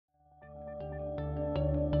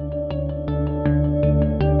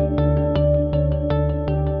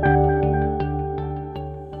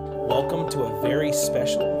very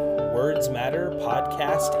special Words Matter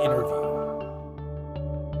podcast interview.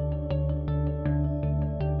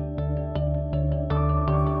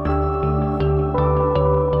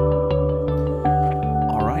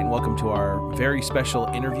 All right, welcome to our very special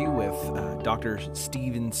interview with Dr.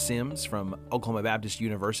 Steven Sims from Oklahoma Baptist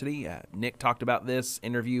University. Nick talked about this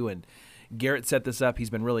interview and Garrett set this up. He's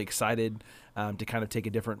been really excited to kind of take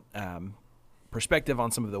a different perspective on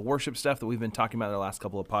some of the worship stuff that we've been talking about in the last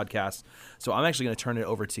couple of podcasts. So I'm actually going to turn it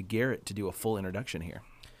over to Garrett to do a full introduction here.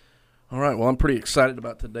 All right. Well, I'm pretty excited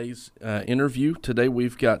about today's interview. Today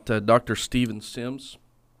we've got Dr. Steven Sims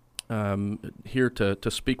here to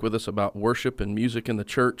speak with us about worship and music in the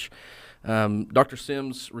church. Dr.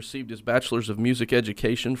 Sims received his Bachelor's of Music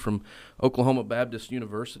Education from Oklahoma Baptist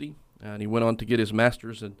University, and he went on to get his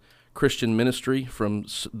Master's in Christian Ministry from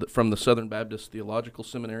the Southern Baptist Theological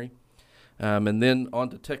Seminary. And then on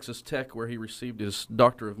to Texas Tech, where he received his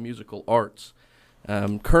Doctor of Musical Arts.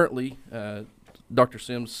 Currently, Dr.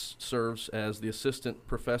 Sims serves as the Assistant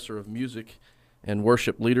Professor of Music and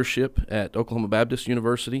Worship Leadership at Oklahoma Baptist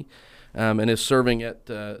University, and is serving at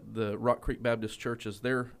the Rock Creek Baptist Church as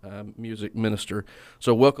their music minister.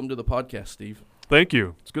 So welcome to the podcast, Steve. Thank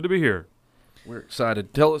you. It's good to be here. We're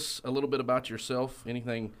excited. Tell us a little bit about yourself,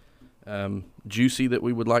 anything juicy that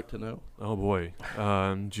we would like to know. Oh boy,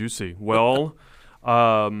 juicy. Well,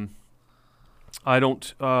 I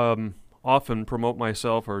don't often promote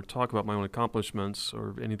myself or talk about my own accomplishments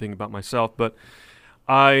or anything about myself, but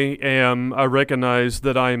I recognize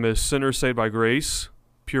that I am a sinner saved by grace,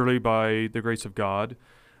 purely by the grace of God,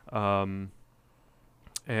 and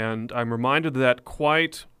I'm reminded of that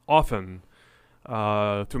quite often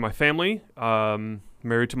through my family.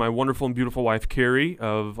 Married to my wonderful and beautiful wife, Carrie,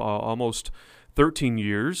 of almost 13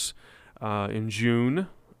 years in June.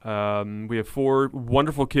 We have 4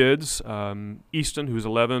 wonderful kids, Easton, who's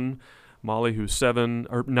 11, Molly, who's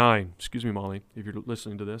 9, excuse me, Molly, if you're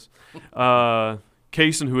listening to this,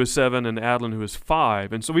 Kaysen, who is 7, and Adeline, who is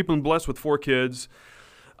 5. And so we've been blessed with 4 kids.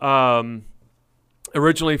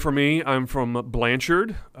 Originally for me, I'm from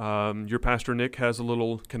Blanchard. Your pastor, Nick, has a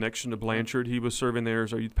little connection to Blanchard. He was serving there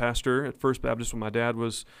as our youth pastor at First Baptist when my dad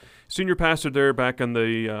was senior pastor there back in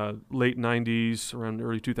the late 90s, around the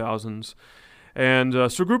early 2000s. And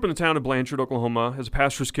so I grew up in the town of Blanchard, Oklahoma, as a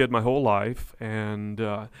pastor's kid my whole life, and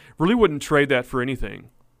really wouldn't trade that for anything.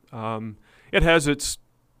 It has its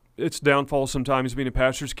downfalls sometimes. Being a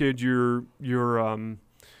pastor's kid, you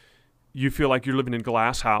feel like you're living in a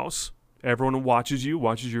glass house. Everyone watches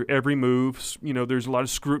your every move. You know, there's a lot of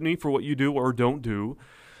scrutiny for what you do or don't do.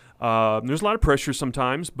 There's a lot of pressure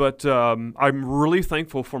sometimes, but I'm really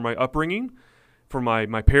thankful for my upbringing, for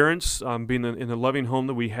my parents, being in the loving home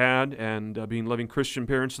that we had, and being loving Christian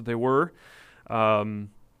parents that they were. Came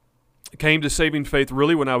to saving faith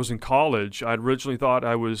really when I was in college. I originally thought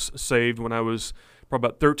I was saved when I was probably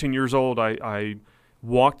about 13 years old. I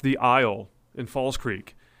walked the aisle in Falls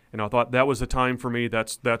Creek. And I thought that was the time for me.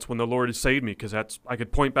 That's when the Lord had saved me, because I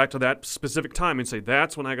could point back to that specific time and say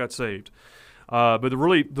that's when I got saved. But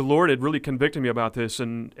the Lord had really convicted me about this,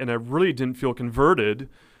 and I really didn't feel converted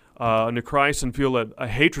into Christ and feel a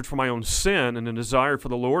hatred for my own sin and a desire for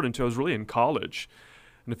the Lord until I was really in college,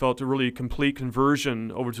 and I felt a really complete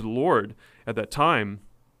conversion over to the Lord at that time.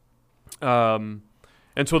 And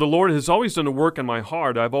so the Lord has always done a work in my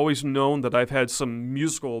heart. I've always known that I've had some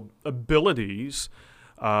musical abilities.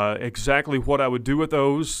 Exactly what I would do with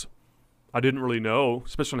those, I didn't really know,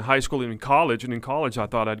 especially in high school and in college. And in college, I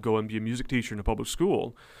thought I'd go and be a music teacher in a public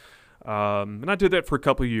school. And I did that for a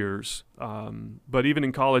couple of years. But even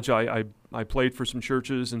in college, I played for some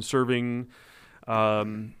churches and serving,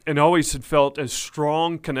 and always had felt a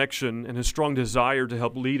strong connection and a strong desire to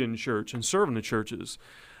help lead in church and serve in the churches.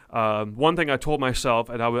 One thing I told myself,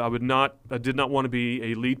 and I did not want to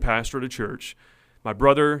be a lead pastor at a church. My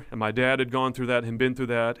brother and my dad had gone through that, had been through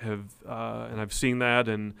that, and I've seen that,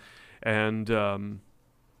 and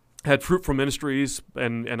had fruitful ministries,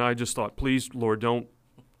 and I just thought, please, Lord,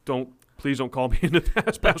 please don't call me into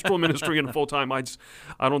pastoral ministry in a full time. I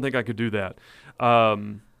don't think I could do that.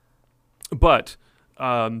 But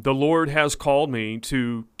the Lord has called me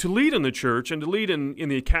to lead in the church and to lead in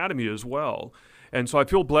the academy as well, and so I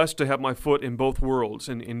feel blessed to have my foot in both worlds,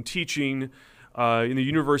 in teaching. In the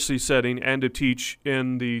university setting, and to teach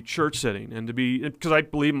in the church setting, and to be, because I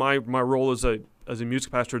believe my role as a music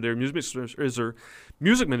pastor there,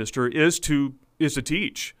 music minister is to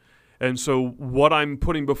teach, and so what I'm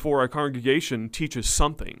putting before our congregation teaches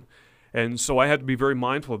something, and so I had to be very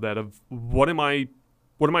mindful of that. Of what am I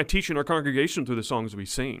teaching our congregation through the songs we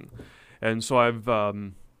sing, and so I've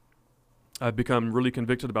become really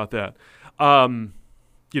convicted about that.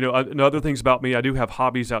 And other things about me, I do have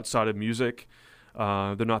hobbies outside of music.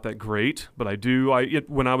 They're not that great, but I do.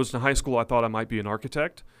 When I was in high school, I thought I might be an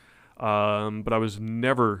architect, but I was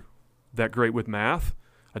never that great with math.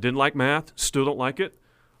 I didn't like math, still don't like it.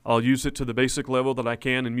 I'll use it to the basic level that I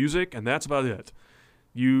can in music, and that's about it.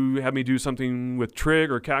 You have me do something with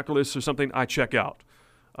trig or calculus or something, I check out.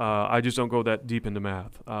 I just don't go that deep into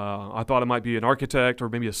math. I thought I might be an architect or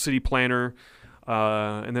maybe a city planner,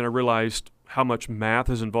 and then I realized how much math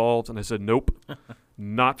is involved, and I said, nope,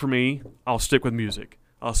 not for me. I'll stick with music.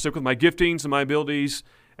 I'll stick with my giftings and my abilities,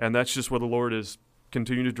 and that's just where the Lord is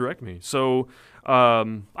continuing to direct me. So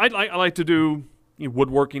I like to do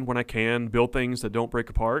woodworking when I can, build things that don't break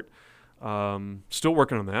apart. Still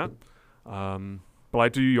working on that. But I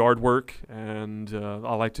do yard work, and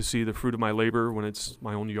I like to see the fruit of my labor when it's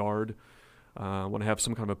my own yard, when I have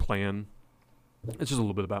some kind of a plan. It's just a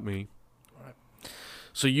little bit about me. All right.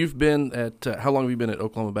 So you've been at, how long have you been at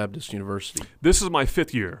Oklahoma Baptist University? This is my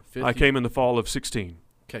fifth year. I came in the fall of 16.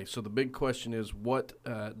 Okay, so the big question is, what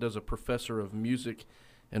does a professor of music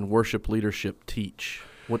and worship leadership teach?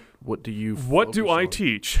 What do you What do I on?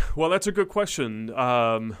 teach? Well, that's a good question.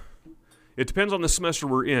 It depends on the semester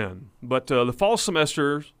we're in. But the fall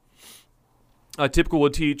semester, I typically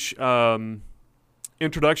would teach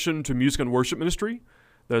Introduction to Music and Worship Ministry.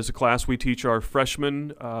 That is a class we teach our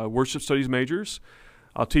freshman worship studies majors.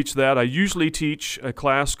 I'll teach that. I usually teach a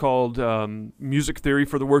class called Music Theory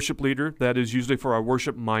for the Worship Leader. That is usually for our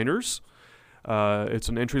worship minors. It's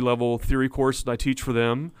an entry-level theory course that I teach for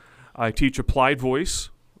them. I teach Applied Voice.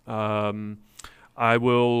 I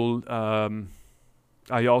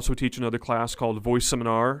also teach another class called Voice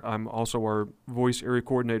Seminar. I'm also our voice area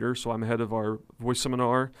coordinator, so I'm head of our voice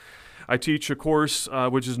seminar. I teach a course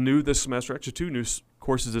which is new this semester, actually two new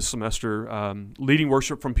courses this semester, Leading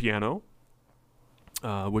Worship from Piano,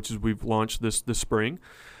 which is we've launched this spring.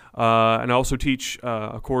 And I also teach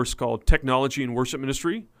a course called Technology and Worship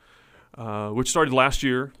Ministry, which started last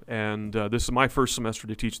year, and this is my first semester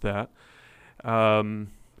to teach that.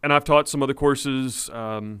 And I've taught some other courses,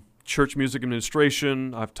 church music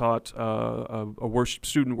administration. I've taught a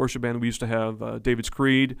student worship band we used to have, David's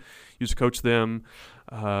Creed. Used to coach them.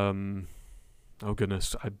 Oh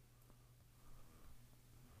goodness,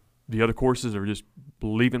 the other courses are just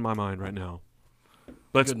leaving my mind right now.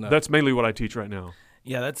 That's mainly what I teach right now.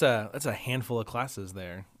 Yeah, that's a handful of classes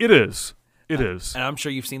there. It is. It is. And I'm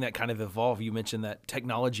sure you've seen that kind of evolve. You mentioned that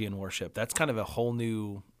technology and worship. That's kind of a whole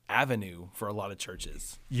new avenue for a lot of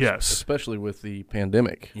churches. Yes. Especially with the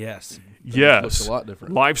pandemic. Yes. Yes. Looks a lot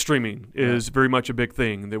different. Live streaming is very much a big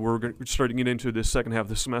thing that we're starting to get into this second half of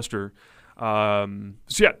the semester.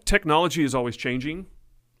 Technology is always changing,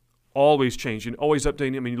 always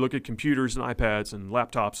updating. I mean, you look at computers and iPads and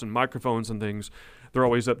laptops and microphones and things, they're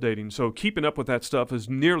always updating. So keeping up with that stuff is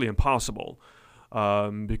nearly impossible.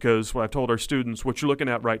 Because what I've told our students, what you're looking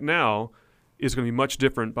at right now is going to be much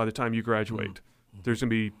different by the time you graduate.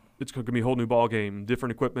 Mm-hmm. It's going to be a whole new ball game,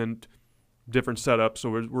 different equipment, different setup. So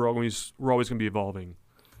we're always going to be evolving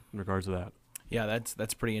in regards to that. Yeah,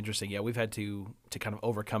 that's pretty interesting. Yeah, we've had to kind of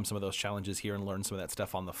overcome some of those challenges here and learn some of that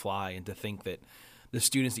stuff on the fly, and to think that the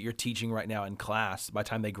students that you're teaching right now in class, by the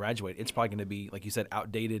time they graduate, it's probably going to be, like you said,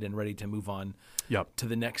 outdated and ready to move on to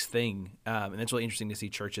the next thing. And it's really interesting to see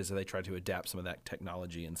churches as they try to adapt some of that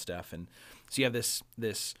technology and stuff. And so you have this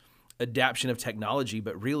adaptation of technology,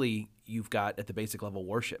 but really you've got at the basic level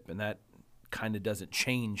worship, and that kind of doesn't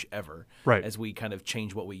change ever as we kind of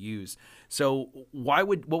change what we use. So what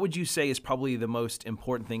would you say is probably the most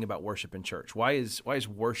important thing about worship in church? Why is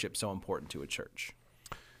worship so important to a church?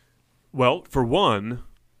 Well, for one,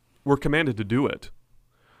 we're commanded to do it.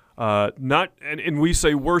 And we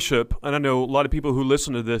say worship, and I know a lot of people who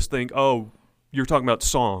listen to this think, oh, you're talking about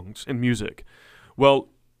songs and music. Well,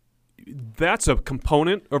 that's a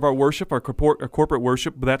component of our worship, our corporate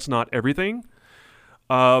worship, but that's not everything.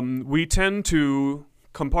 We tend to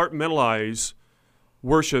compartmentalize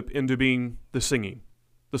worship into being the singing,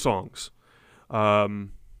 the songs.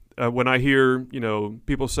 When I hear,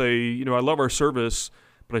 people say, I love our service,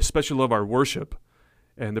 but I especially love our worship.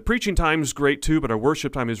 And the preaching time is great too, but our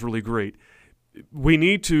worship time is really great. We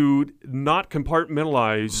need to not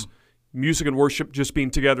compartmentalize music and worship just being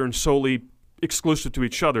together and solely exclusive to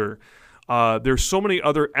each other. There's so many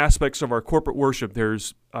other aspects of our corporate worship.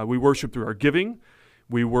 We worship through our giving.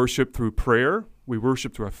 We worship through prayer. We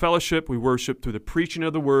worship through our fellowship. We worship through the preaching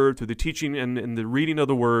of the word, through the teaching and the reading of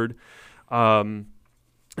the word. And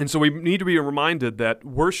so we need to be reminded that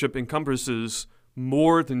worship encompasses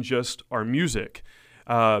more than just our music.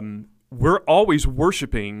 We're always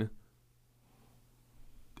worshiping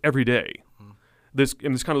every day. this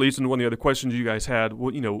kind of leads into one of the other questions you guys had.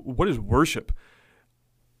 Well, what is worship?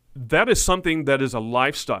 That is something that is a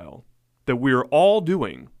lifestyle that we are all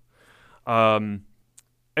doing.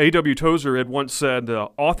 A.W. Tozer had once said,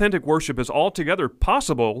 authentic worship is altogether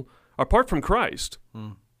possible apart from Christ.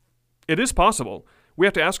 It is possible. We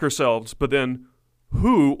have to ask ourselves, but then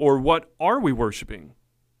who or what are we worshiping?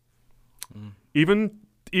 Even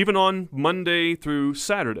on Monday through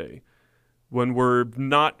Saturday, when we're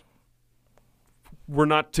not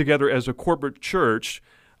together as a corporate church,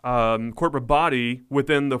 corporate body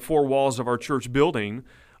within the four walls of our church building,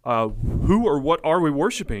 who or what are we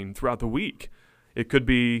worshiping throughout the week? It could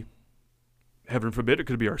be, heaven forbid, it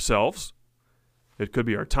could be ourselves. It could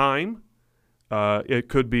be our time. It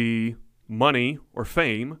could be money or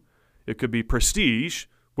fame. It could be prestige,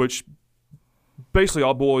 which basically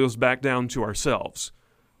all boils back down to ourselves.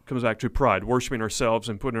 It comes back to pride, worshiping ourselves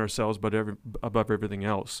and putting ourselves above everything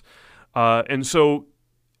else. And so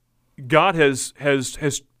God has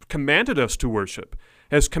commanded us to worship,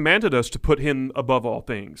 has commanded us to put Him above all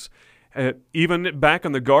things. Even back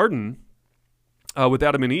in the garden with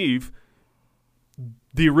Adam and Eve,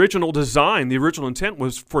 the original design, the original intent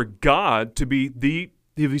was for God to be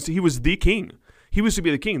He was the king. He was to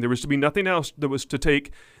be the king. There was to be nothing else that was to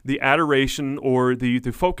take the adoration or the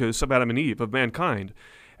focus of Adam and Eve, of mankind.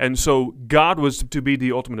 And so God was to be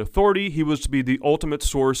the ultimate authority. He was to be the ultimate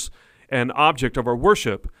source and object of our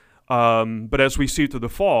worship. But as we see through the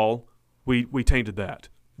fall, we tainted that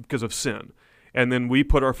because of sin. And then we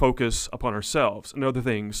put our focus upon ourselves and other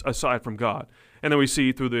things aside from God. And then we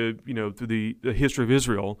see through the history of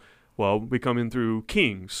Israel, well, we come in through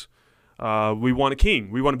kings. We want a king.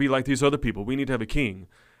 We want to be like these other people. We need to have a king.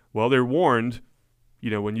 Well, they're warned,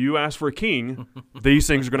 when you ask for a king, these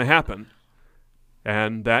things are going to happen.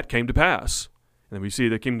 And that came to pass. And then we see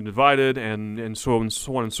the kingdom divided and so on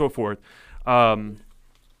and so forth.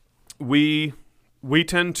 We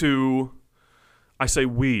tend to, I say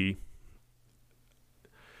we,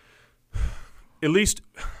 at least,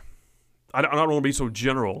 I don't want to be so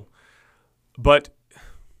general, but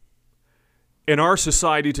in our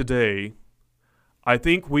society today, I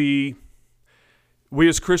think we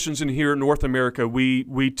as Christians in here in North America,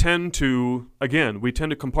 we tend to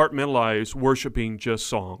compartmentalize worship being just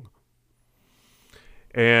song.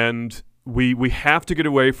 And we have to get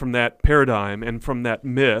away from that paradigm and from that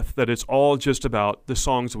myth that it's all just about the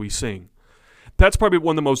songs that we sing. That's probably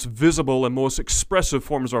one of the most visible and most expressive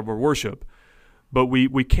forms of our worship. But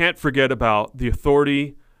we can't forget about the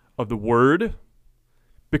authority of the Word,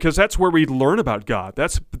 because that's where we learn about God.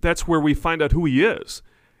 That's where we find out who He is.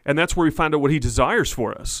 And that's where we find out what He desires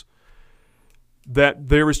for us. That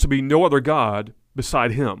there is to be no other God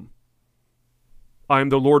beside Him. I am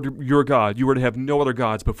the Lord your God. You are to have no other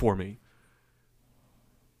gods before me.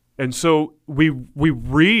 And so we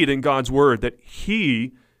read in God's Word that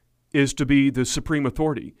He is to be the supreme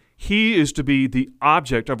authority. He is to be the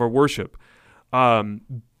object of our worship.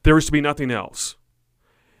 There is to be nothing else.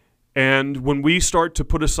 And when we start to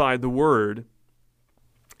put aside the Word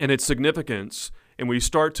and its significance, and we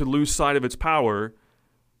start to lose sight of its power,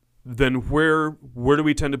 then where do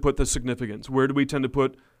we tend to put the significance? Where do we tend to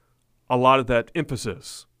put a lot of that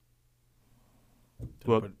emphasis?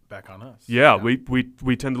 Well, put it back on us. Yeah, we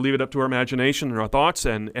tend to leave it up to our imagination and our thoughts,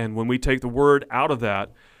 and when we take the Word out of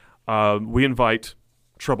that, we invite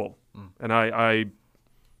trouble. And I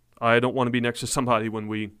don't want to be next to somebody when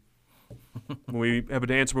we have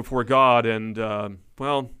an answer before God, and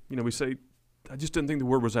we say, I just didn't think the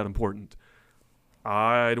Word was that important.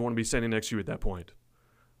 I don't want to be standing next to you at that point.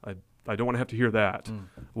 I don't want to have to hear that,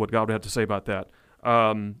 what God would have to say about that.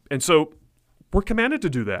 And so we're commanded to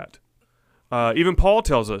do that. Even Paul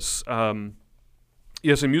tells us,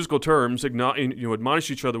 yes, in musical terms,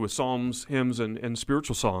 admonish each other with psalms, hymns, and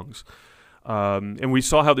spiritual songs. And we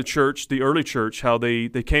saw how the early church, how they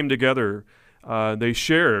came together, they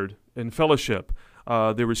shared in fellowship.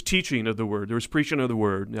 There was teaching of the Word. There was preaching of the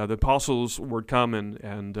Word. The apostles would come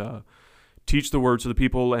and teach the words to the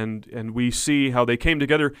people, and we see how they came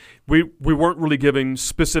together. We weren't really giving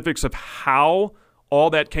specifics of how all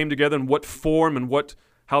that came together and what form and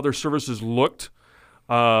how their services looked,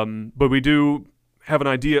 but we do have an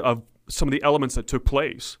idea of some of the elements that took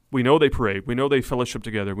place. We know they prayed. We know they fellowshiped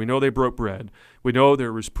together. We know they broke bread. We know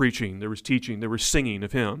there was preaching, there was teaching, there was singing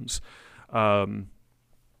of hymns. How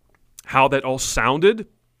that all sounded,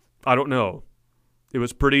 I don't know.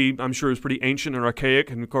 I'm sure it was pretty ancient and archaic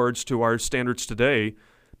in regards to our standards today,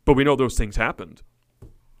 but we know those things happened.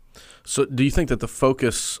 So do you think that the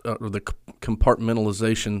focus or the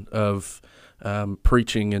compartmentalization of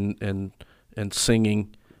preaching and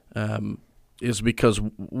singing is because,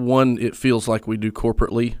 one, it feels like we do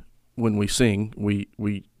corporately when we sing.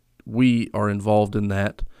 We are involved in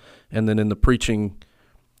that, and then in the preaching,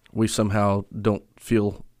 we somehow don't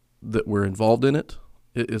feel that we're involved in it.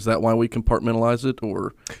 Is that why we compartmentalize it,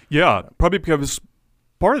 or? Yeah, probably because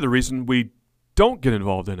part of the reason we don't get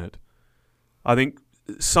involved in it. I think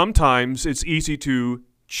sometimes it's easy to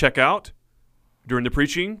check out during the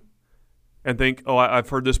preaching and think, oh, I've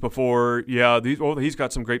heard this before. Yeah, he's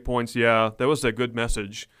got some great points. Yeah, that was a good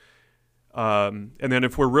message. And then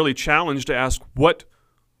if we're really challenged to ask, what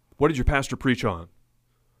did your pastor preach on?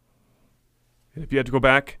 And if you had to go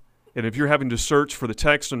back, and if you're having to search for the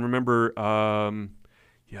text and remember,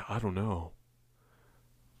 yeah, I don't know.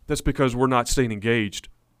 That's because we're not staying engaged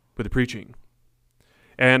with the preaching.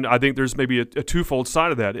 And I think there's maybe a twofold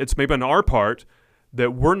side of that. It's maybe on our part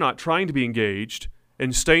that we're not trying to be engaged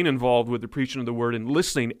and staying involved with the preaching of the word and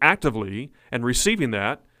listening actively and receiving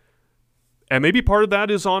that. And maybe part of that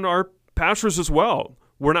is on our pastors as well.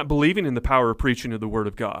 We're not believing in the power of preaching of the word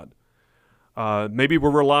of God. Maybe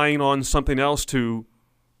we're relying on something else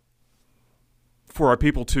for our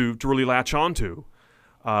people to really latch on to.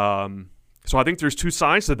 So I think there's two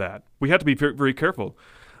sides to that. We have to be very, very careful.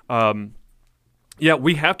 Yeah,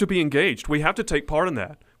 we have to be engaged. We have to take part in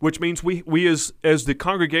that, which means we as the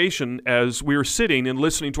congregation, as we are sitting and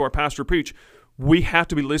listening to our pastor preach, we have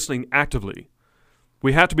to be listening actively.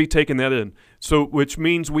 We have to be taking that in. So, which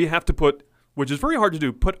means we have to put, which is very hard to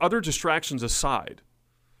do, put other distractions aside.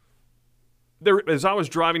 As I was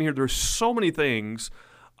driving here, there's so many things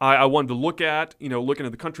I wanted to look at, looking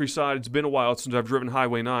at the countryside. It's been a while since I've driven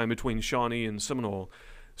Highway 9 between Shawnee and Seminole.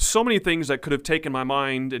 So many things that could have taken my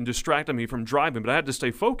mind and distracted me from driving, but I had to stay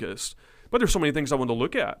focused. But there's so many things I wanted to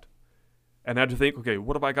look at. And I had to think, okay,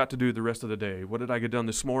 what have I got to do the rest of the day? What did I get done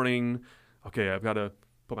this morning? Okay, I've got to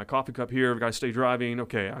put my coffee cup here. I've got to stay driving.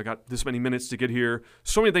 Okay, I got this many minutes to get here.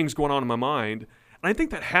 So many things going on in my mind. And I think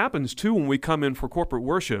that happens, too, when we come in for corporate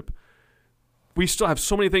worship. We still have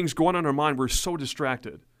so many things going on in our mind. We're so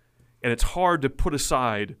distracted. And it's hard to put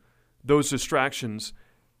aside those distractions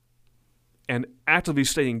and actively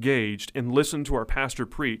stay engaged and listen to our pastor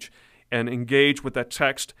preach and engage with that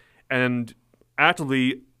text and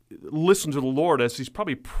actively listen to the Lord as he's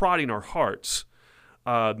probably prodding our hearts.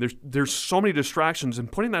 There's so many distractions,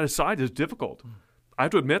 and putting that aside is difficult. I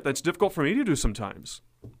have to admit that's difficult for me to do sometimes.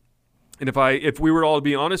 And if we were all to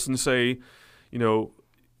be honest and say,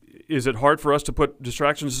 is it hard for us to put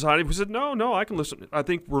distractions aside? If we said, no, I can listen. I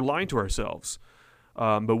think we're lying to ourselves.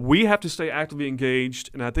 But we have to stay actively engaged,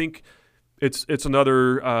 and I think it's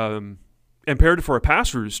another imperative for our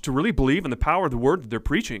pastors to really believe in the power of the word that they're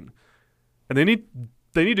preaching. And they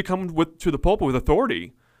need to come to the pulpit with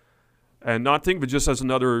authority and not think of it just as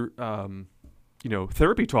another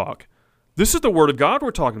therapy talk. This is the word of God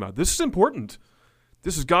we're talking about. This is important.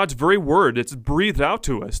 This is God's very word. It's breathed out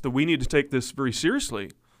to us that we need to take this very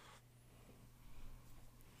seriously.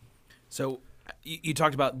 So you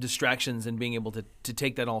talked about distractions and being able to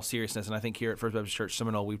take that all seriousness, and I think here at First Baptist Church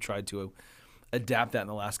Seminole, we've tried to adapt that in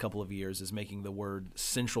the last couple of years, is making the word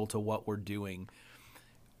central to what we're doing.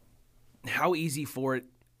 How easy for it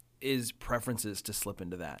is preferences to slip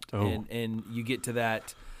into that. Oh. And you get to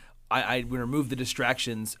that, I remove the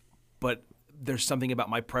distractions, but there's something about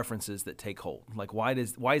my preferences that take hold. Like, why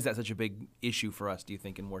is that such a big issue for us, do you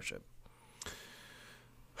think, in worship?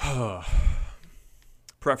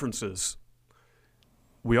 Preferences.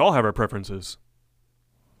 We all have our preferences.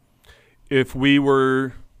 If we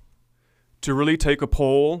were to really take a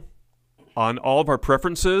poll on all of our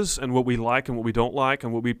preferences and what we like and what we don't like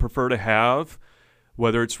and what we prefer to have,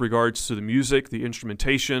 whether it's regards to the music, the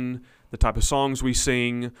instrumentation, the type of songs we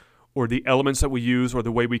sing, or the elements that we use, or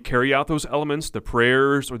the way we carry out those elements, the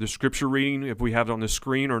prayers or the scripture reading, if we have it on the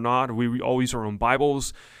screen or not, or we all use our own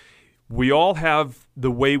Bibles. We all have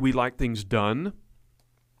the way we like things done.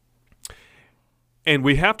 And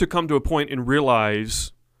we have to come to a point and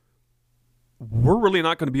realize we're really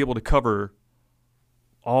not going to be able to cover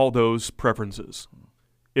all those preferences.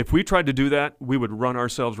 If we tried to do that, we would run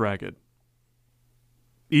ourselves ragged.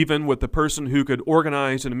 Even with the person who could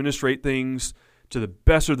organize and administrate things to the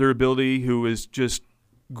best of their ability, who is just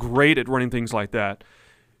great at running things like that,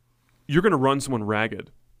 you're going to run someone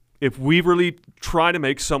ragged if we really try to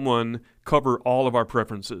make someone cover all of our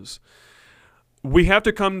preferences. We have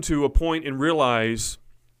to come to a point and realize,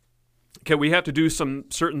 okay, we have to do some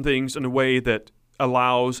certain things in a way that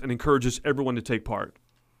allows and encourages everyone to take part.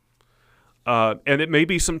 And it may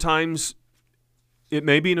be sometimes, it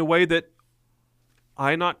may be in a way that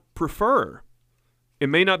I not prefer. It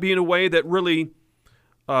may not be in a way that really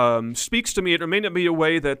speaks to me. It may not be a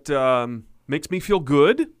way that makes me feel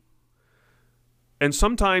good. And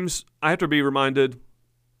sometimes I have to be reminded,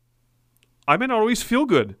 I may not always feel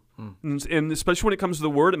good. And especially when it comes to the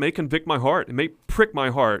Word, it may convict my heart. It may prick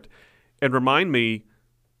my heart and remind me,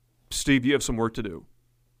 Steve, you have some work to do.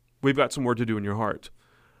 We've got some work to do in your heart.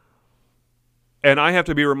 And I have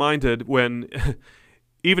to be reminded when,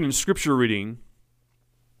 even in Scripture reading,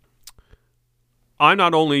 I'm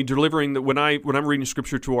not only delivering when I'm reading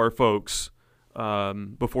Scripture to our folks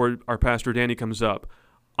before our pastor Danny comes up,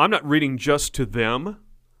 I'm not reading just to them.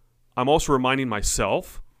 I'm also reminding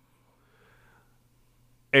myself.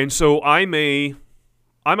 And so I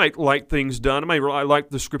might like things done. I like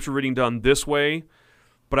the Scripture reading done this way,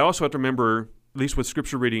 but I also have to remember, at least with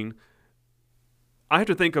Scripture reading, I have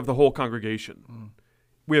to think of the whole congregation.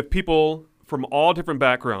 We have people from all different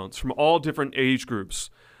backgrounds, from all different age groups,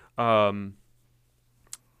 and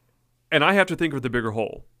I have to think of the bigger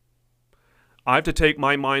whole. I have to take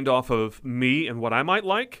my mind off of me and what I might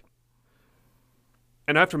like,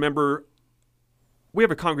 and I have to remember we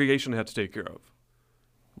have a congregation to have to take care of.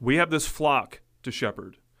 We have this flock to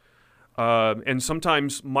shepherd. And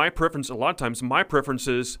sometimes a lot of times my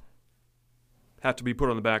preferences have to be put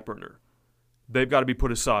on the back burner. They've got to be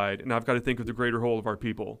put aside, and I've got to think of the greater whole of our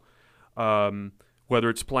people. Whether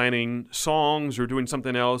it's planning songs or doing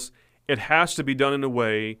something else, it has to be done in a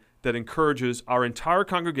way that encourages our entire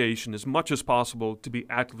congregation as much as possible to be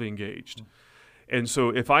actively engaged. And so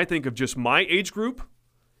if I think of just my age group,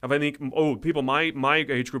 if I think, people my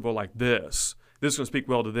age group are like this is going to speak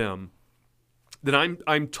well to them, then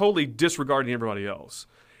I'm totally disregarding everybody else.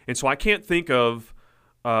 And so I can't think of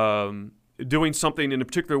doing something in a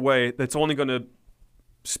particular way that's only going to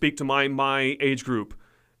speak to my age group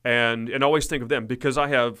and always think of them, because I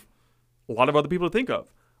have a lot of other people to think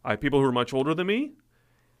of. I have people who are much older than me,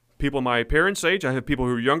 people my parents' age. I have people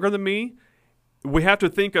who are younger than me. We have to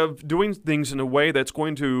think of doing things in a way that's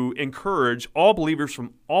going to encourage all believers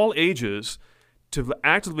from all ages to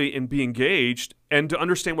actively and be engaged and to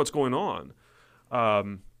understand what's going on.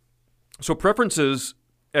 So preferences,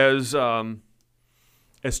 as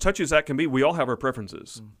touchy as that can be, we all have our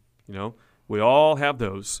preferences. You know, we all have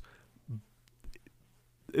those.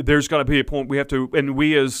 There's got to be a point we have to, and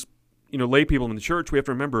we as lay people in the church, we have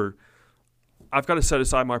to remember, I've got to set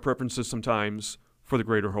aside my preferences sometimes for the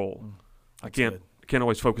greater whole. I can't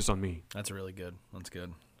always focus on me. That's really good. That's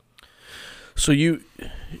good. So you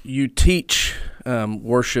teach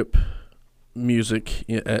worship music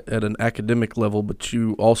at an academic level, but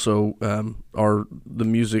you also are the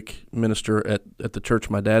music minister at the church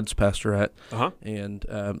my dad's pastor at, and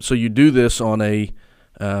so you do this on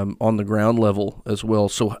the ground level as well.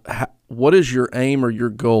 So what is your aim or your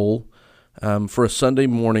goal for a Sunday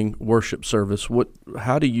morning worship service?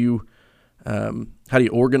 How do you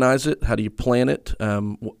organize it? How do you plan it?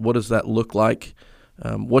 What does that look like?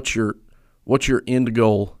 What's your end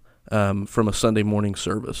goal from a Sunday morning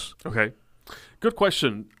service? Okay. Good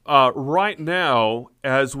question. Right now,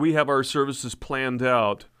 as we have our services planned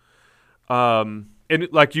out, and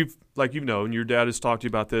like you've known, your dad has talked to you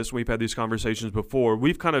about this, we've had these conversations before,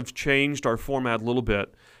 we've kind of changed our format a little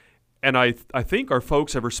bit, and I think our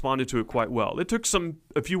folks have responded to it quite well. It took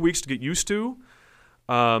a few weeks to get used to,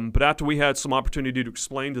 but after we had some opportunity to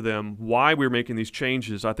explain to them why we were making these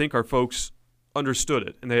changes, I think our folks understood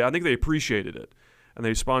it, and I think they appreciated it, and they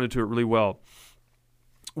responded to it really well.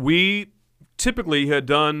 We typically had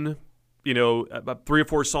done, about 3 or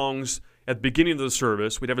 4 songs at the beginning of the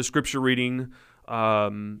service. We'd have a scripture reading,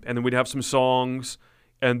 and then we'd have some songs,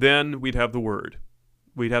 and then we'd have the word.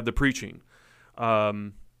 We'd have the preaching.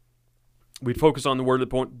 We'd focus on the word at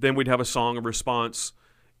the point, then we'd have a song of response,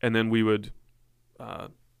 and then we would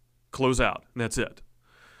close out, and that's it.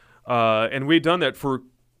 And we'd done that for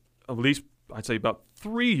at least, I'd say, about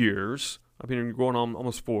 3 years. I've been going on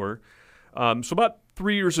almost 4. So about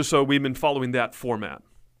 3 years or so, we've been following that format.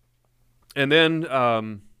 And then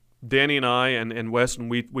Danny and I and Wes, and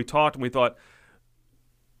we talked, and we thought,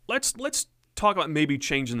 let's talk about maybe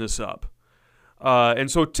changing this up. And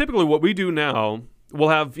so typically what we do now, we'll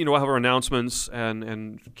have our announcements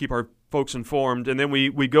and keep our folks informed, and then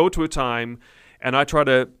we go to a time, and I try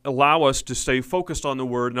to allow us to stay focused on the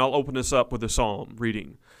Word, and I'll open this up with a psalm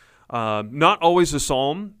reading. Not always a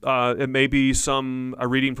psalm. It may be a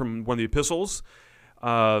reading from one of the epistles.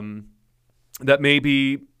 That may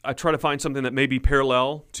be, I try to find something that may be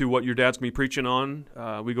parallel to what your dad's going to be preaching on.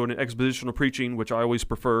 We go into expositional preaching, which I always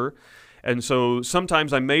prefer. And so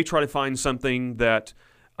sometimes I may try to find something that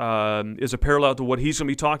is a parallel to what he's going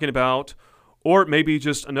to be talking about, or it may be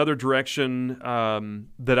just another direction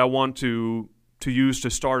that I want to use to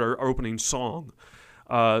start our opening song.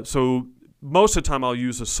 So most of the time I'll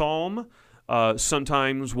use a psalm.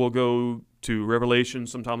 Sometimes we'll go to Revelation.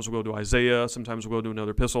 Sometimes we'll go to Isaiah. Sometimes we'll go to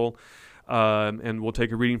another epistle, and we'll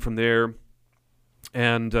take a reading from there.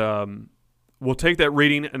 And we'll take that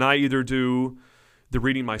reading, and I either do the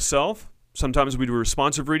reading myself. Sometimes we do a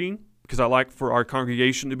responsive reading because I like for our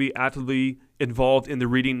congregation to be actively involved in the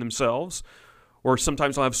reading themselves. Or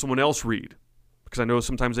sometimes I'll have someone else read because I know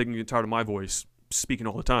sometimes they can get tired of my voice speaking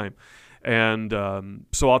all the time. And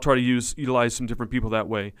so I'll try to utilize some different people that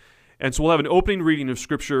way. And so we'll have an opening reading of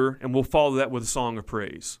Scripture, and we'll follow that with a song of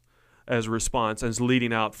praise as a response, as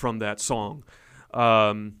leading out from that song.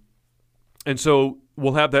 And so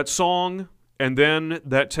we'll have that song, and then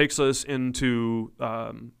that takes us into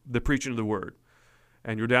the preaching of the Word.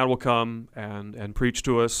 And your dad will come and preach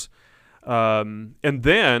to us. And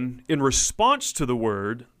then, in response to the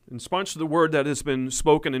Word that has been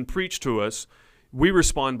spoken and preached to us, we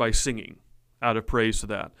respond by singing out of praise to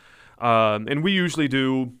that. And we usually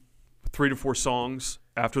do 3 to 4 songs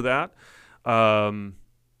after that. For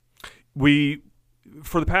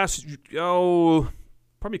the past,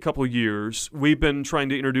 probably a couple of years, we've been trying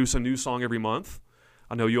to introduce a new song every month.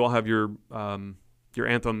 I know you all have your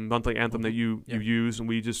anthem, monthly anthem that you use, and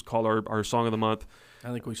we just call our song of the month.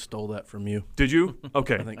 I think we stole that from you. Did you?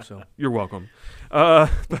 Okay. I think so. You're welcome.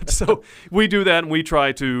 But so we do that, and we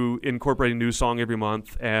try to incorporate a new song every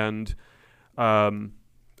month. And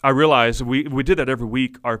I realized if we did that every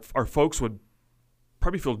week, our folks would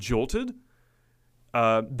probably feel jolted.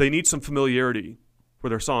 They need some familiarity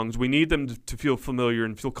with our songs. We need them to feel familiar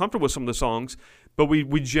and feel comfortable with some of the songs, but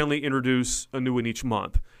we generally introduce a new one each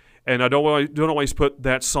month. And I don't always put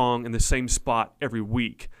that song in the same spot every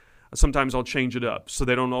week. Sometimes I'll change it up so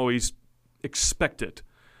they don't always expect it.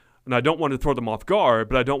 And I don't want to throw them off guard,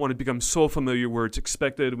 but I don't want to become so familiar where it's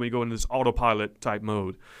expected and we go into this autopilot type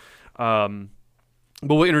mode. But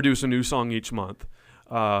we'll introduce a new song each month.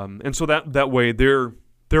 And so that way they're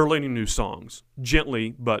learning new songs,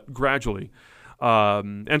 gently but gradually.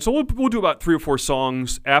 And so we'll do about 3 or 4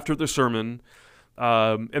 songs after the sermon.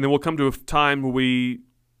 And then we'll come to a time where we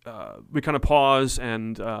kind of pause,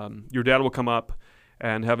 and your dad will come up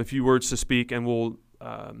and have a few words to speak, and we'll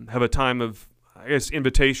have a time of,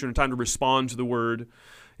 invitation, a time to respond to the word.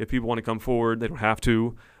 If people want to come forward, they don't have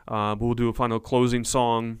to. But we'll do a final closing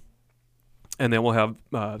song, and then we'll have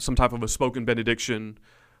some type of a spoken benediction.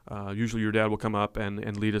 Usually your dad will come up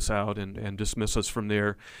and lead us out and dismiss us from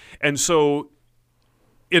there. And so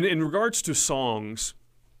in regards to songs,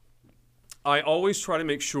 I always try to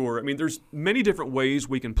make sure, there's many different ways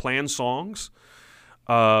we can plan songs.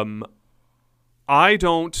 One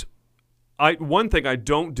thing I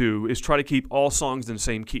don't do is try to keep all songs in the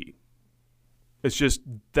same key. It's just,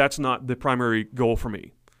 that's not the primary goal for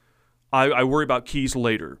me. I worry about keys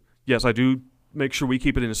later. Yes, I do make sure we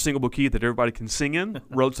keep it in a singable key that everybody can sing in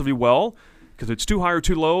relatively well, because if it's too high or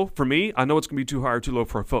too low for me, I know it's going to be too high or too low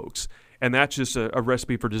for our folks. And that's just a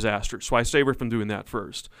recipe for disaster. So I stay away from doing that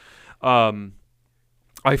first. I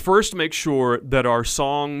first make sure that our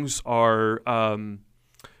songs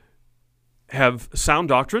have sound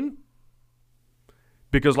doctrine,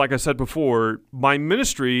 because, like I said before, my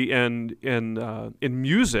ministry in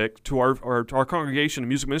music to our congregation in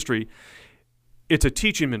music ministry, it's a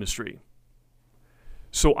teaching ministry.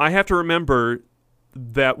 So I have to remember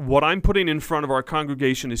that what I'm putting in front of our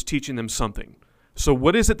congregation is teaching them something. So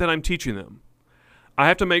what is it that I'm teaching them? I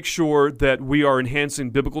have to make sure that we are enhancing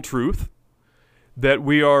biblical truth, that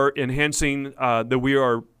we are enhancing, that we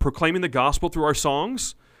are proclaiming the gospel through our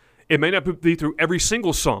songs. It may not be through every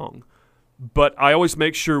single song, but I always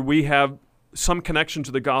make sure we have some connection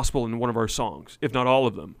to the gospel in one of our songs, if not all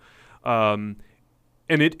of them. And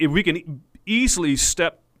we can easily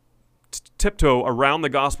tiptoe around the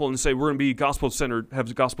gospel and say we're going to be gospel-centered,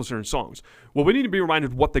 have gospel-centered songs. Well, we need to be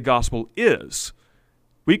reminded what the gospel is.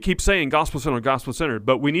 We keep saying gospel-centered,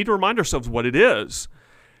 but we need to remind ourselves what it is.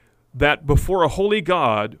 That before a holy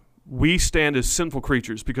God, we stand as sinful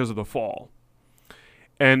creatures because of the fall.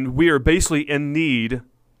 And we are basically in need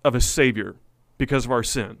of a Savior because of our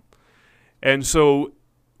sin. And so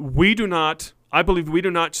I believe we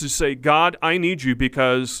do not just say, God, I need you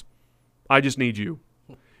because I just need you.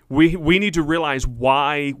 We need to realize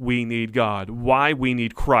why we need God, why we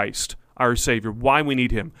need Christ, our Savior, why we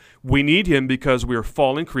need Him. We need Him because we are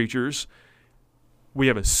fallen creatures. We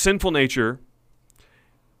have a sinful nature.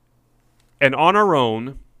 And on our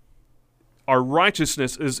own, our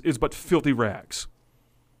righteousness is but filthy rags.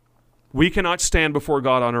 We cannot stand before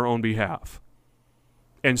God on our own behalf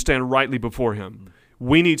and stand rightly before Him.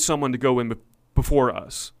 We need someone to go in before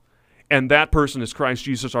us. And that person is Christ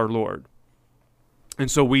Jesus our Lord. And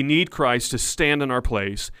so we need Christ to stand in our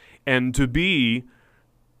place and to be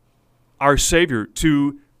our Savior,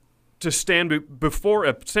 to to stand before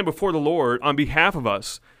the Lord on behalf of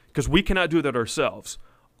us, because we cannot do that ourselves.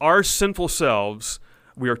 Our sinful selves,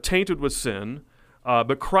 we are tainted with sin,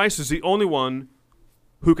 but Christ is the only one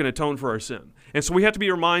who can atone for our sin. And so we have to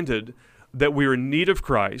be reminded that we are in need of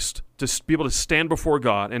Christ to be able to stand before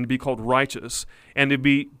God and to be called righteous and to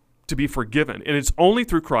be forgiven. And it's only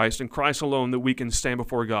through Christ and Christ alone that we can stand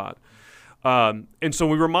before God. And so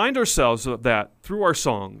we remind ourselves of that through our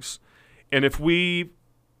songs. And if we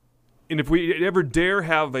ever dare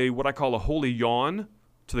have what I call a holy yawn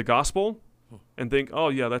to the gospel and think, oh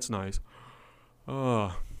yeah, that's nice.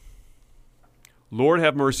 Lord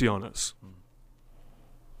have mercy on us.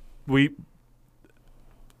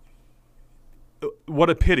 What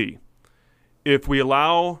a pity if we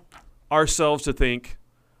allow ourselves to think,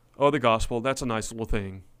 oh, the gospel, that's a nice little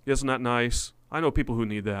thing. Isn't that nice? I know people who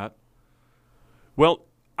need that. Well,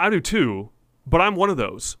 I do too, but I'm one of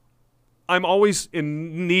those. I'm always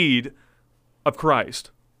in need of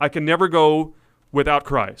Christ. I can never go without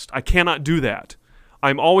Christ. I cannot do that.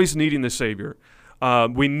 I'm always needing the Savior.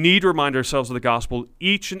 We need to remind ourselves of the gospel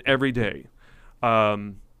each and every day.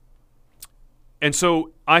 And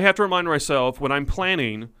so I have to remind myself when I'm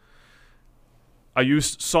planning, I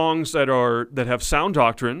use songs that have sound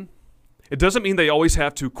doctrine. It doesn't mean they always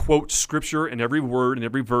have to quote Scripture in every word and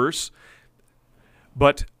every verse,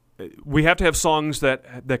 but we have to have songs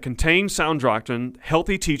that contain sound doctrine,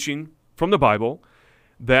 healthy teaching from the Bible,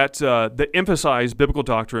 that emphasize biblical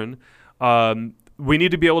doctrine. We need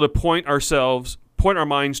to be able to point our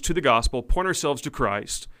minds to the gospel, point ourselves to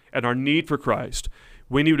Christ and our need for Christ.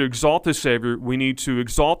 We need to exalt the Savior. We need to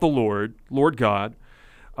exalt the Lord God.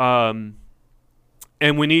 And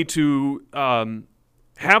we need to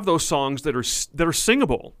have those songs that are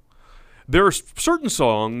singable. There are certain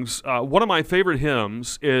songs. One of my favorite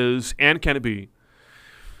hymns is "And Can It Be."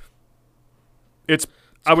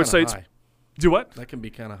 I would say high. Do what? That can be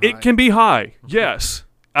kind of high. It can be high. Yes,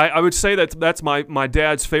 I would say that's my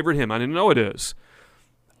dad's favorite hymn. I didn't know it is.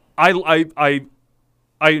 I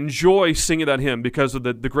enjoy singing that hymn because of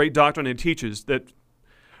the great doctrine it teaches that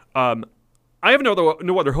I have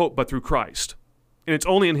no other hope but through Christ, and it's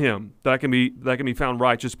only in Him that I can be found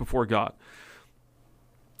righteous before God.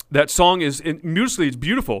 That song musically it's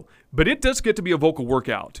beautiful, but it does get to be a vocal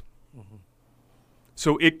workout. Mm-hmm.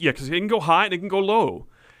 So because it can go high and it can go low,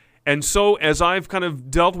 and so as I've kind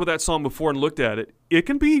of dealt with that song before and looked at it, it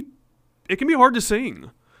can be hard to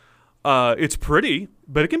sing. It's pretty,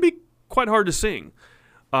 but it can be quite hard to sing.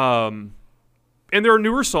 And there are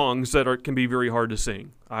newer songs that can be very hard to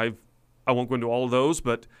sing. I won't go into all of those,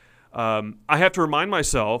 but I have to remind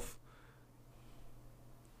myself,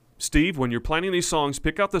 Steve, when you're planning these songs,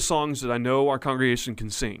 pick out the songs that I know our congregation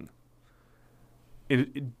can sing.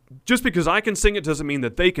 Just because I can sing it doesn't mean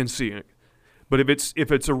that they can sing it. But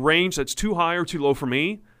if it's a range that's too high or too low for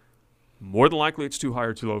me, more than likely it's too high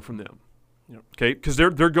or too low from them. Yep. Okay, because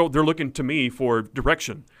they're looking to me for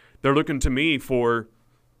direction. They're looking to me for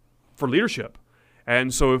leadership.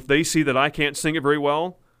 And so if they see that I can't sing it very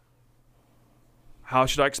well, how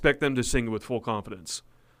should I expect them to sing it with full confidence?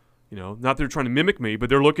 Not that they're trying to mimic me, but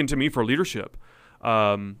they're looking to me for leadership.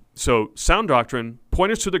 So sound doctrine,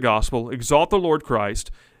 point us to the gospel, exalt the Lord Christ,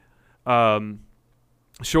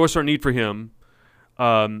 show us our need for Him.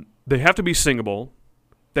 They have to be singable.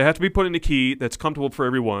 They have to be put in a key that's comfortable for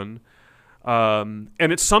everyone. And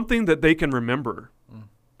it's something that they can remember.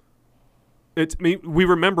 We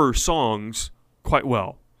remember songs quite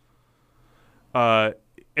well.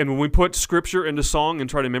 And when we put Scripture into song and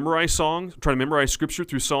try to memorize Scripture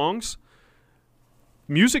through songs,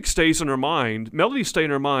 music stays in our mind, melodies stay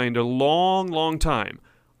in our mind a long, long time.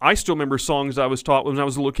 I still remember songs I was taught when I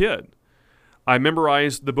was a little kid. I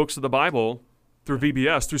memorized the books of the Bible through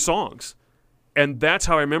VBS, through songs. And that's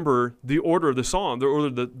how I remember the order of the song, the order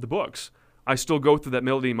of the books. I still go through that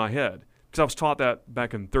melody in my head because I was taught that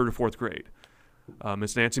back in 3rd or 4th grade.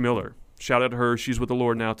 It's Nancy Miller. Shout out to her. She's with the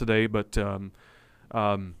Lord now today, but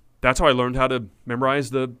that's how I learned how to memorize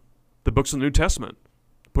the books of the New Testament,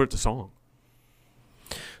 put it to song.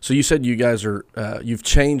 So you said you guys are you've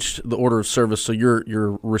changed the order of service, so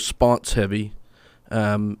you're response heavy,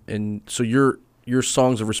 and so your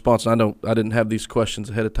songs of response. And I didn't have these questions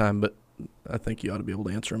ahead of time, but I think you ought to be able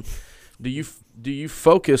to answer them. Do you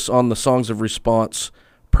focus on the songs of response,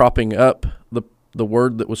 propping up the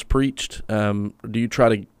word that was preached? Do you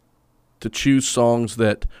try to choose songs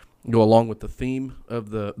that go along with the theme of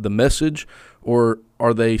the message, or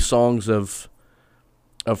are they songs of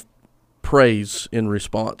praise in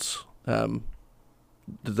response?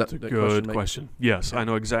 That's a good question. Yes, okay. I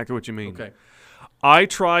know exactly what you mean. Okay. I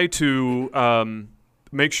try to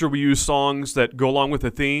make sure we use songs that go along with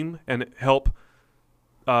the theme and help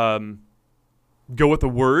go with the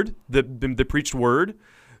word, the preached word.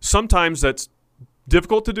 Sometimes that's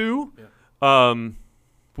difficult to do. Yeah.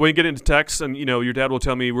 When you get into text and, your dad will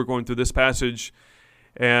tell me we're going through this passage,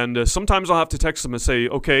 and sometimes I'll have to text them and say,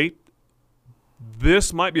 okay,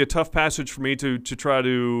 this might be a tough passage for me to try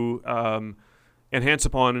to enhance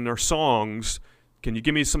upon in our songs. Can you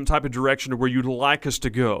give me some type of direction to where you'd like us to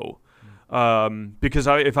go? Because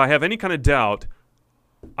if I have any kind of doubt,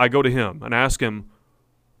 I go to him and ask him,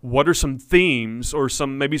 what are some themes or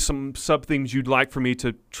maybe some sub-themes you'd like for me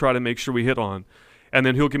to try to make sure we hit on? And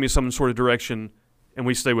then he'll give me some sort of direction, and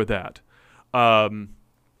we stay with that.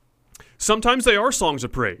 Sometimes they are songs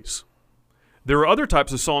of praise. There are other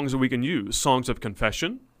types of songs that we can use, songs of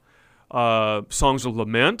confession, songs of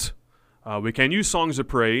lament. We can use songs of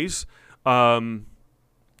praise.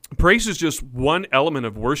 Praise is just one element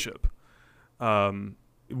of worship.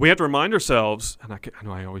 We have to remind ourselves, and I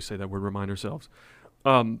know I always say that word, remind ourselves,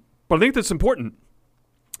 but I think that's important.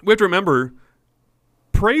 We have to remember,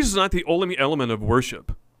 praise is not the only element of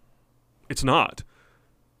worship. It's not.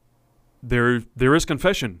 There is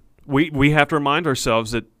confession. We have to remind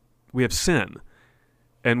ourselves that we have sin,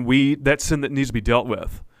 and that sin that needs to be dealt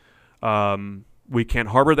with. We can't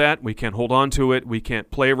harbor that. We can't hold on to it. We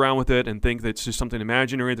can't play around with it and think that it's just something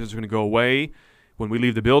imaginary that's going to go away when we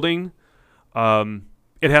leave the building.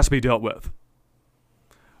 It has to be dealt with.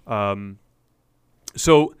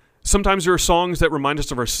 So sometimes there are songs that remind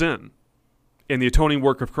us of our sin and the atoning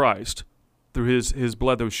work of Christ through his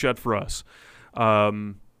blood that was shed for us.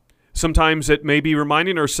 Sometimes it may be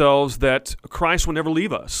reminding ourselves that Christ will never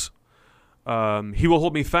leave us. He will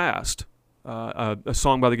hold me fast. A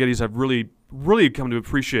song by the Gettys I've really, really come to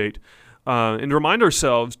appreciate. And to remind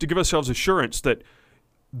ourselves, to give ourselves assurance that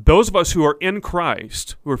those of us who are in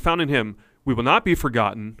Christ, who are found in him, we will not be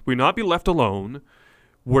forgotten. We will not be left alone.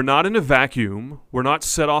 We're not in a vacuum. We're not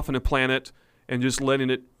set off in a planet and just letting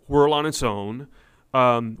it whirl on its own.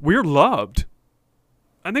 We are loved.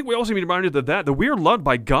 I think we also need to be reminded of that we are loved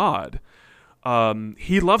by God.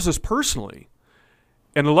 He loves us personally.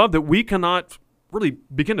 And a love that we cannot really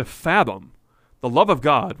begin to fathom. The love of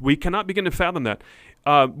God, we cannot begin to fathom that.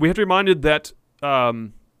 We have to be reminded that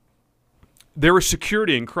there is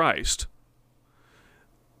security in Christ.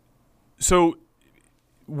 So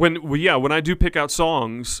when I do pick out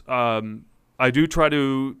songs, I do try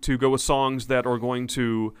to go with songs that are going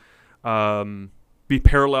to be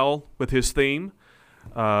parallel with his theme.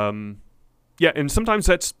 And sometimes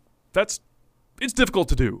it's difficult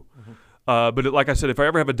to do. Mm-hmm. But like I said, if I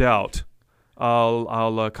ever have a doubt,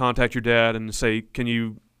 I'll contact your dad and say, can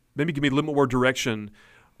you maybe give me a little more direction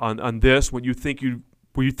on this, where you think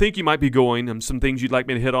you might be going, and some things you'd like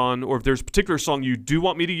me to hit on, or if there's a particular song you do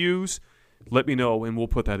want me to use, let me know and we'll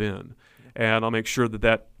put that in. And I'll make sure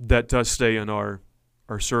that does stay in our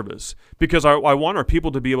service, because I want our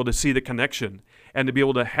people to be able to see the connection and to be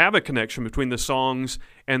able to have a connection between the songs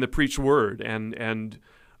and the preached word. And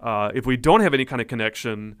if we don't have any kind of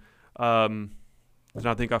connection, then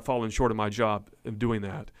I think I've fallen short of my job of doing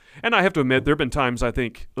that. And I have to admit, there have been times I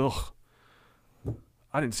think,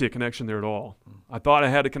 I didn't see a connection there at all. I thought I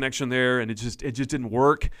had a connection there, and it just didn't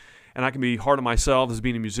work. And I can be hard on myself as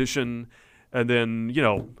being a musician. And then,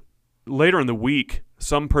 later in the week,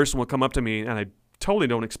 some person will come up to me, and I totally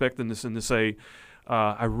don't expect them to say,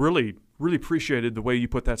 I really, really appreciated the way you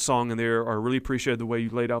put that song in there, or I really appreciated the way you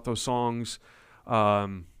laid out those songs.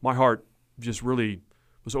 My heart just really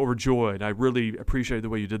was overjoyed. I really appreciated the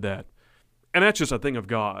way you did that. And that's just a thing of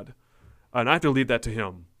God. And I have to leave that to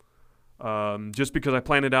him. Just because I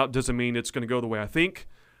plan it out doesn't mean it's going to go the way I think,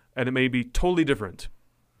 and it may be totally different.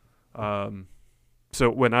 So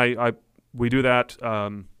when we do that,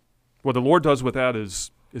 what the Lord does with that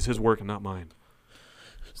is his work and not mine.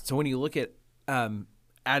 So when you look at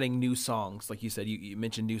adding new songs, like you said, you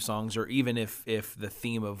mentioned new songs, or even if the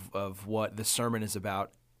theme of what the sermon is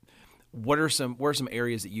about, what are some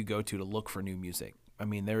areas that you go to look for new music? I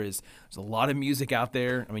mean, there's a lot of music out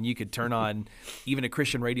there. I mean, you could turn on even a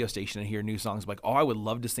Christian radio station and hear new songs like, oh, I would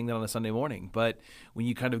love to sing that on a Sunday morning. But when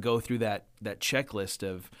you kind of go through that checklist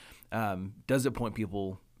of, does it point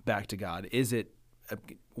people back to God?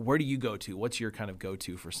 Where do you go to? What's your kind of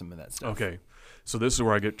go-to for some of that stuff? Okay, so this is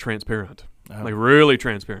where I get transparent, like really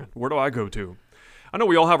transparent. Where do I go to? I know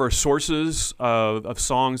we all have our sources of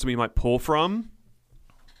songs that we might pull from.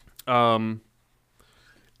 And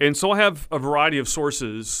so I have a variety of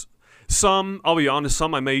sources. Some, I'll be honest,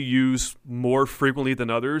 some I may use more frequently than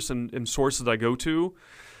others and sources I go to.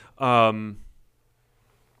 I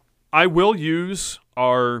will use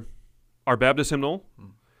our Baptist hymnal.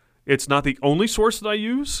 It's not the only source that I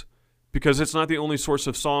use, because it's not the only source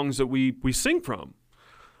of songs that we sing from.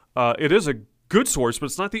 It is a good source, but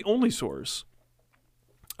it's not the only source.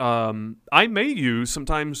 I may use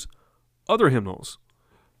sometimes other hymnals.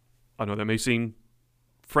 I know that may seem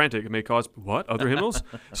frantic. It may cause, what, other hymnals?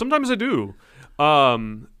 Sometimes I do.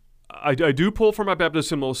 I do pull from my Baptist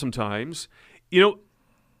hymnals sometimes.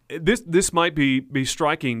 This might be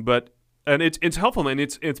striking, and it's helpful, and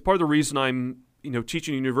it's part of the reason I'm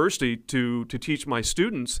teaching university to teach my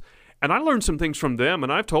students, and I learned some things from them,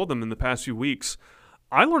 and I've told them in the past few weeks,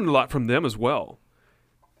 I learned a lot from them as well.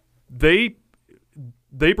 They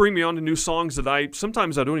bring me on to new songs that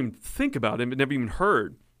sometimes I don't even think about and never even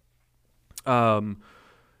heard.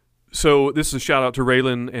 So this is a shout out to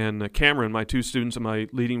Raylan and Cameron, my two students in my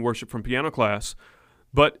leading worship from piano class.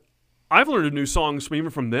 But I've learned new songs even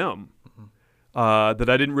from them that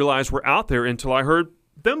I didn't realize were out there until I heard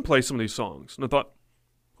them play some of these songs. And I thought,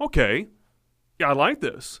 okay, yeah, I like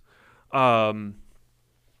this.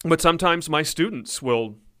 But sometimes my students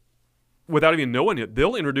will, without even knowing it,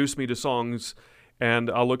 they'll introduce me to songs, and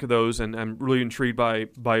I'll look at those, and I'm really intrigued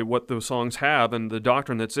by what those songs have and the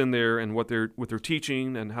doctrine that's in there and what they're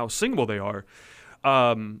teaching and how singable they are.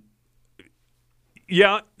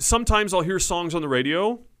 Yeah, sometimes I'll hear songs on the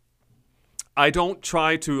radio. I don't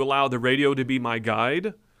try to allow the radio to be my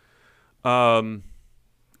guide,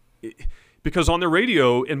 because on the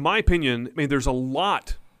radio, in my opinion, there's a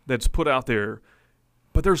lot that's put out there,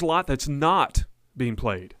 but there's a lot that's not being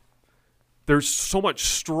played. There's so much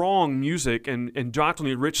strong music and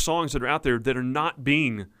doctrinally rich songs that are out there that are not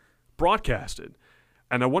being broadcasted.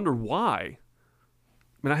 And I wonder why.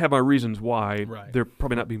 I have my reasons why they're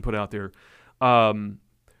probably not being put out there.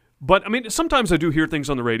 But sometimes I do hear things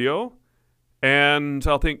on the radio, and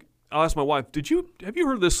I'll ask my wife, have you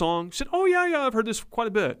heard this song? She said, oh, yeah, I've heard this quite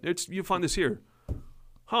a bit. You'll find this here.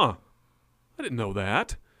 Huh. I didn't know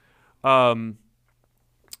that.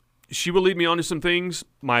 She will lead me on to some things.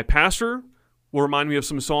 My pastor will remind me of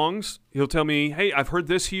some songs. He'll tell me, hey, I've heard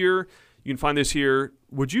this here. You can find this here.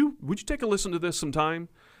 Would you take a listen to this sometime?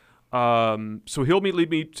 So he'll lead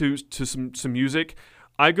me to some music.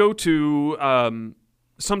 I go to, a lot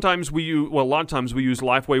of times we use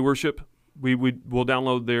Lifeway Worship. We'll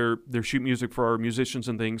download their sheet music for our musicians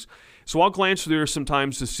and things. So I'll glance through there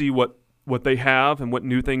sometimes to see what they have and what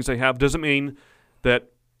new things they have. Doesn't mean that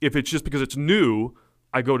if it's just because it's new,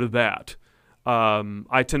 I go to that.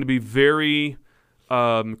 I tend to be very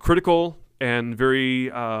critical and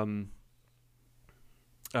very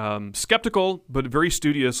skeptical, but very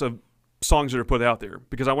studious of songs that are put out there,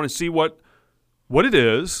 because I want to see what it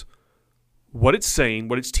is, what it's saying,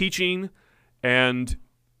 what it's teaching, and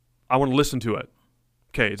I want to listen to it.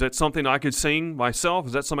 Okay, is that something I could sing myself?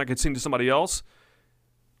 Is that something I could sing to somebody else?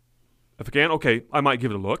 If I can, okay, I might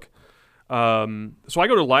give it a look. So I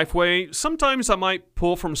go to Lifeway. Sometimes I might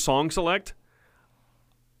pull from Song Select.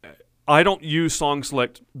 I don't use Song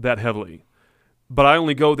Select that heavily, but I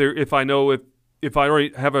only go there if I know if I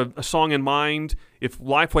already have a song in mind. If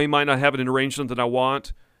Lifeway might not have it in arrangement that I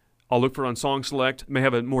want, I'll look for it on Song Select. May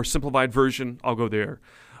have a more simplified version, I'll go there.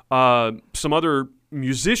 Some other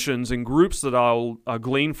musicians and groups that I'll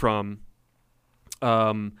glean from.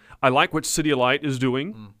 I like what City of Light is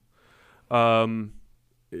doing.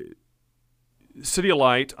 City of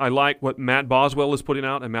Light, I like what Matt Boswell is putting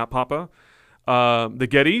out and Matt Papa. The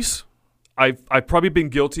Gettys, I've probably been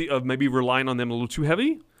guilty of maybe relying on them a little too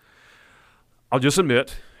heavy. I'll just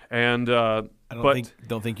admit. And I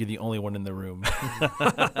don't think you're the only one in the room.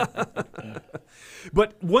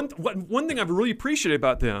 But one thing I've really appreciated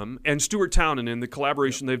about them and Stuart Townend and the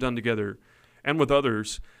collaboration they've done together and with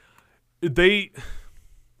others, I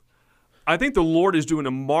think the Lord is doing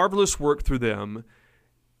a marvelous work through them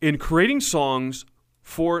in creating songs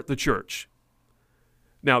for the church.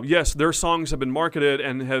 Now, yes, their songs have been marketed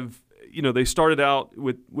and have, they started out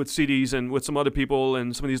with CDs and with some other people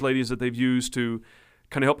and some of these ladies that they've used to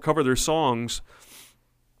kind of help cover their songs.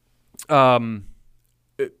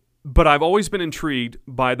 But I've always been intrigued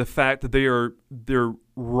by the fact that they're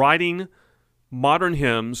writing modern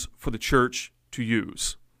hymns for the church to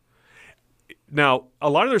use. Now, a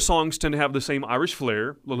lot of their songs tend to have the same Irish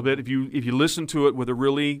flair a little bit. If you listen to it with a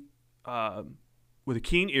really with a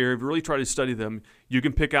keen ear, if you really try to study them, you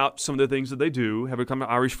can pick out some of the things that they do, have a kind of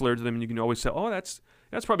Irish flair to them, and you can always say, oh, that's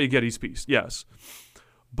probably a Getty's piece. Yes.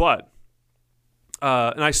 But,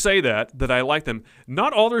 and I say that I like them.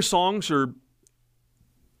 Not all their songs are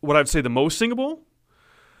what I'd say the most singable.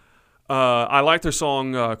 I like their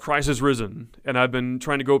song, Christ is Risen, and I've been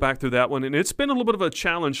trying to go back through that one, and it's been a little bit of a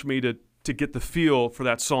challenge for me to get the feel for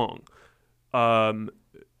that song.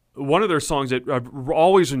 one of their songs that I've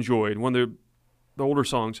always enjoyed, one of the older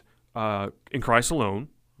songs, In Christ Alone,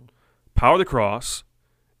 Power of the Cross,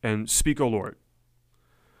 and Speak, O Lord.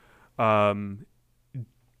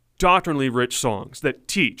 Doctrinally rich songs that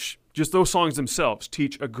teach. Just those songs themselves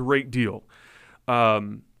teach a great deal.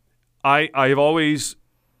 I have always,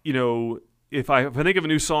 if I think of a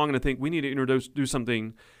new song and I think we need to do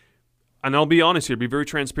something, and I'll be honest here, be very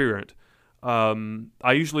transparent,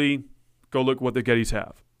 I usually go look what the Gettys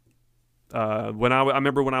have. I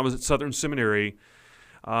remember when I was at Southern Seminary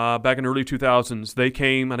back in the early 2000s, they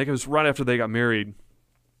came, I think it was right after they got married,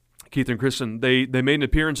 Keith and Kristen, they made an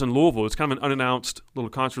appearance in Louisville. It's kind of an unannounced little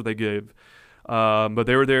concert they gave. But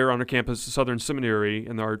they were there on our campus, Southern Seminary,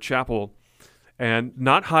 in our chapel, and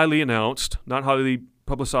not highly announced, not highly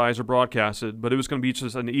publicized or broadcasted, but it was going to be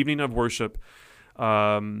just an evening of worship.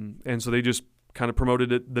 And so they just kind of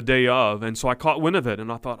promoted it the day of. And so I caught wind of it, and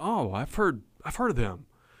I thought, oh, I've heard of them.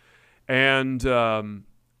 And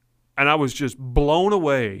I was just blown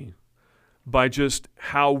away by just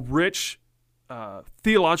how rich,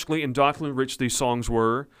 theologically and doctrinally rich these songs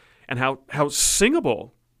were, and how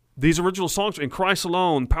singable these original songs, In Christ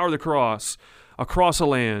Alone, Power of the Cross, Across the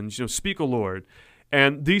Land, Speak, O Lord.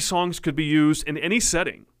 And these songs could be used in any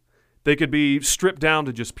setting. They could be stripped down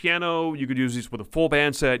to just piano. You could use these with a full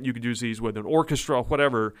band set. You could use these with an orchestra,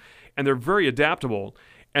 whatever. And they're very adaptable.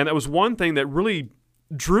 And that was one thing that really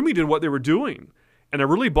drew me to what they were doing. And I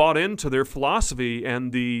really bought into their philosophy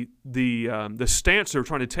and the stance they were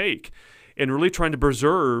trying to take, and really trying to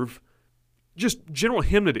preserve just general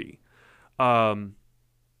hymnody. And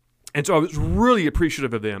so I was really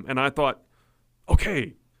appreciative of them. And I thought,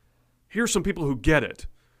 okay, here's some people who get it,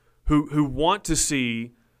 who want to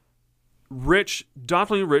see rich,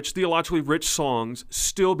 doctrinally rich, theologically rich songs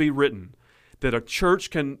still be written, that a church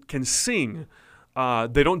can sing.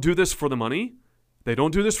 They don't do this for the money. They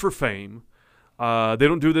don't do this for fame. They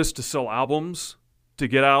don't do this to sell albums, to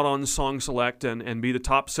get out on Song Select and be the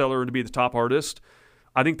top seller and to be the top artist.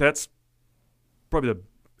 I think that's probably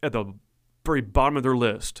at the very bottom of their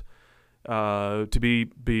list, to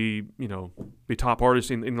be top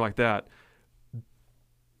artists, anything like that.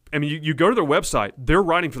 I mean, you go to their website, they're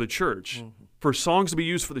writing for the church, for songs to be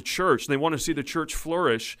used for the church. They want to see the church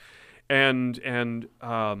flourish, and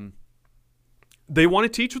they want to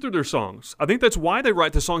teach through their songs. I think that's why they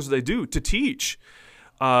write the songs that they do, to teach.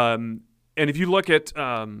 And if you look at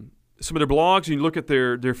some of their blogs and you look at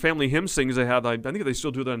their family hymn sings they have, I think they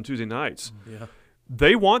still do that on Tuesday nights. Yeah.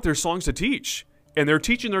 They want their songs to teach, and they're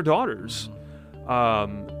teaching their daughters.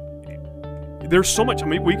 There's so much. I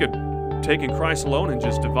mean, we could take In Christ Alone and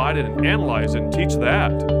just divide it and analyze it and teach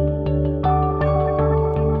that.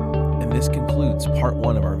 And this concludes part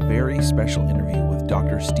one of our very special interview with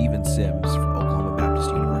Dr. Steven Sims from Oklahoma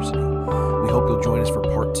Baptist University. We hope you'll join us for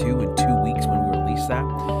part 2 in 2 weeks when we release that.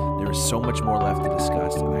 There is so much more left to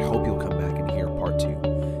discuss, and I hope you'll come back and hear part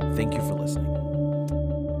 2. Thank you for listening.